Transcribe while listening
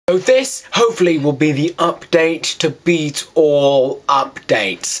So this hopefully will be the update to beat all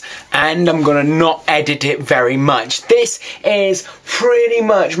updates, and I'm gonna not edit it very much. This is pretty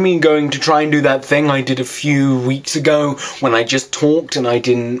much me going to try and do that thing I did a few weeks ago when I just talked and I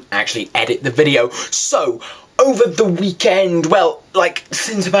didn't actually edit the video. So over the weekend, well, like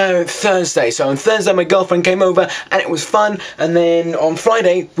since about Thursday. So on Thursday my girlfriend came over and it was fun, and then on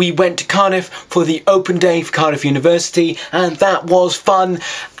Friday we went to Cardiff for the open day for Cardiff University, and that was fun.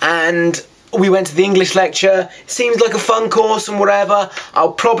 And we went to the English lecture. Seems like a fun course and whatever.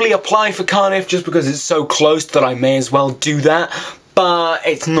 I'll probably apply for Cardiff just because it's so close that I may as well do that, but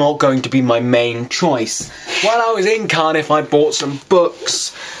it's not going to be my main choice. While I was in Cardiff I bought some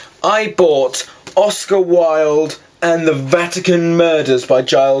books. I bought Oscar Wilde and the Vatican Murders by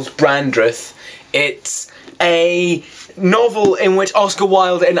Giles Brandreth. It's a novel in which Oscar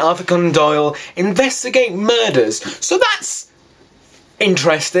Wilde and Arthur Conan Doyle investigate murders. So that's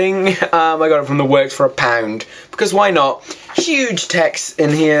interesting. I got it from the Works for £1 because why not? Huge text in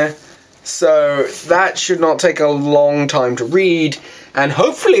here, so that should not take a long time to read, and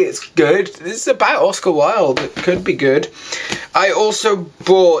hopefully it's good. This is about Oscar Wilde. It could be good. I also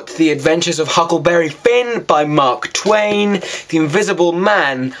bought The Adventures of Huckleberry Finn by Mark Twain, The Invisible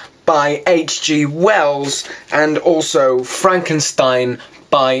Man by H.G. Wells, and also Frankenstein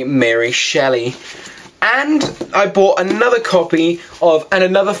by Mary Shelley. And I bought another copy of And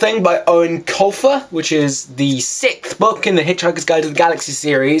Another Thing by Owen Colfer, which is the 6th book in the Hitchhiker's Guide to the Galaxy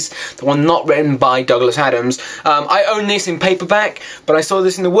series, the one not written by Douglas Adams. I own this in paperback, but I saw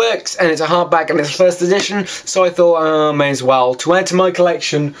this in the Works, and it's a hardback and it's first edition, so I thought, may as well, to add to my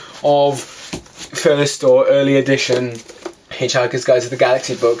collection of first or early edition Hitchhiker's Guide to the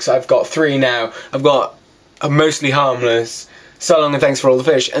Galaxy books. I've got 3 now. I've got a Mostly Harmless, So Long and Thanks for All the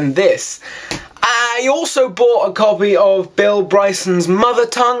Fish, and this. I also bought a copy of Bill Bryson's Mother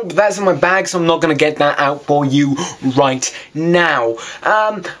Tongue, but that's in my bag, so I'm not going to get that out for you right now.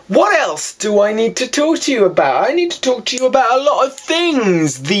 What else do I need to talk to you about? I need to talk to you about a lot of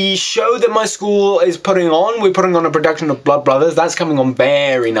things. The show that my school is putting on, we're putting on a production of Blood Brothers. That's coming on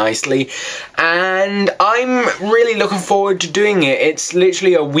very nicely, and I'm really looking forward to doing it. It's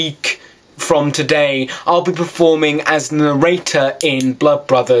literally a week from today. I'll be performing as narrator in Blood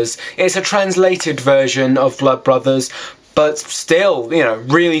Brothers. It's a translated version of Blood Brothers, but still, you know,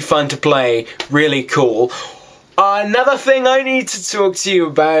 really fun to play, really cool. Another thing I need to talk to you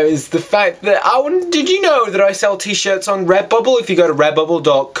about is the fact that did you know that I sell t-shirts on Redbubble? If you go to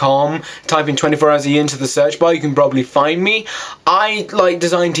redbubble.com, type in 24 hours a year into the search bar, you can probably find me. I like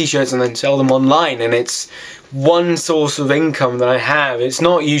design t-shirts and then sell them online, and it's one source of income that I have. It's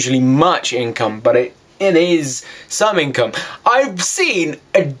not usually much income, but it is some income. I've seen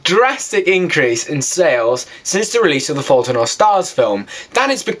a drastic increase in sales since the release of the Fault in Our Stars film. That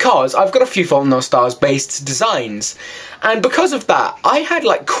is because I've got a few Fault in Our Stars based designs, and because of that I had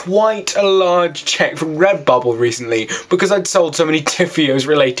like quite a large check from Redbubble recently because I'd sold so many Tiffios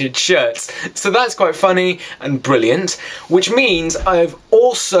related shirts. So that's quite funny and brilliant, which means I've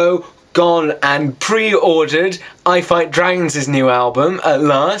also gone and pre-ordered I Fight Dragons' new album at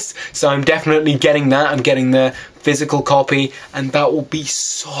last, so I'm definitely getting that. I'm getting the physical copy, and that will be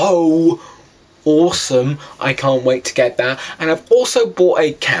so awesome. I can't wait to get that. And I've also bought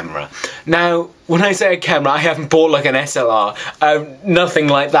a camera. Now, when I say a camera, I haven't bought like an SLR, nothing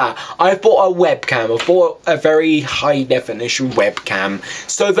like that. I've bought a webcam. I've bought a very high definition webcam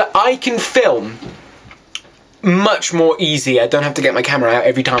so that I can film much more easy. I don't have to get my camera out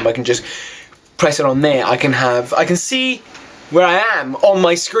every time. I can just press it on there. I can see where I am on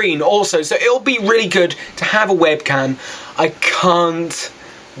my screen also, so it'll be really good to have a webcam. I can't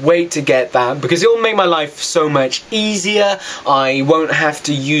wait to get that because it'll make my life so much easier. I won't have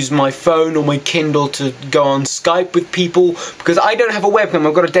to use my phone or my Kindle to go on Skype with people because I don't have a webcam.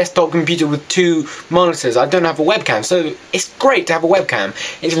 I've got a desktop computer with 2 monitors. I don't have a webcam, so it's great to have a webcam.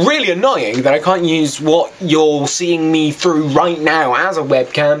 It's really annoying that I can't use what you're seeing me through right now as a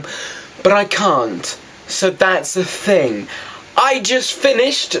webcam, but I can't. So that's the thing. I just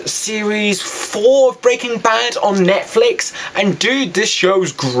finished series 4 of Breaking Bad on Netflix, and dude, this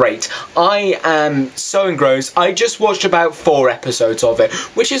show's great. I am so engrossed. I just watched about 4 episodes of it,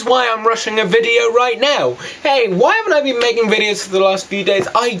 which is why I'm rushing a video right now. Hey, why haven't I been making videos for the last few days?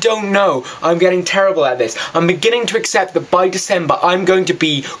 I don't know. I'm getting terrible at this. I'm beginning to accept that by December I'm going to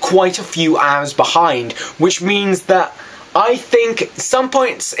be quite a few hours behind, which means that I think some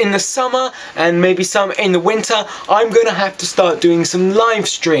points in the summer and maybe some in the winter I'm going to have to start doing some live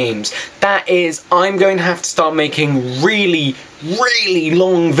streams. That is, I'm going to have to start making really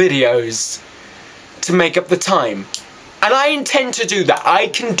long videos to make up the time. And I intend to do that. I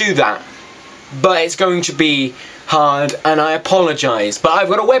can do that. But it's going to be hard, and I apologise. But I've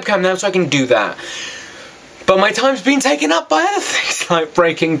got a webcam now, so I can do that. But my time's been taken up by other things like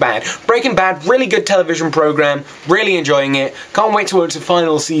Breaking Bad. Breaking Bad, really good television programme, really enjoying it. Can't wait to watch the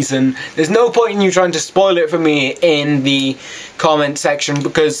final season. There's no point in you trying to spoil it for me in the comment section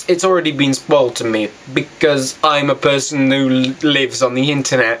because it's already been spoiled to me. Because I'm a person who lives on the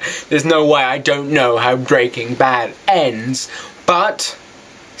internet. There's no way I don't know how Breaking Bad ends. But,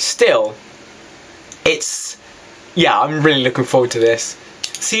 still, yeah, I'm really looking forward to this.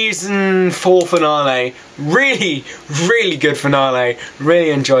 Season 4 finale, really good finale, really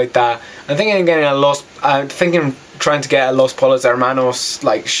enjoyed that. I think I'm getting I'm trying to get a Los Polos Hermanos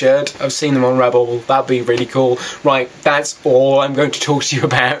like shirt. I've seen them on Rebel, that'd be really cool. Right, that's all I'm going to talk to you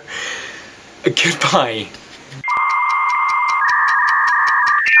about. Goodbye.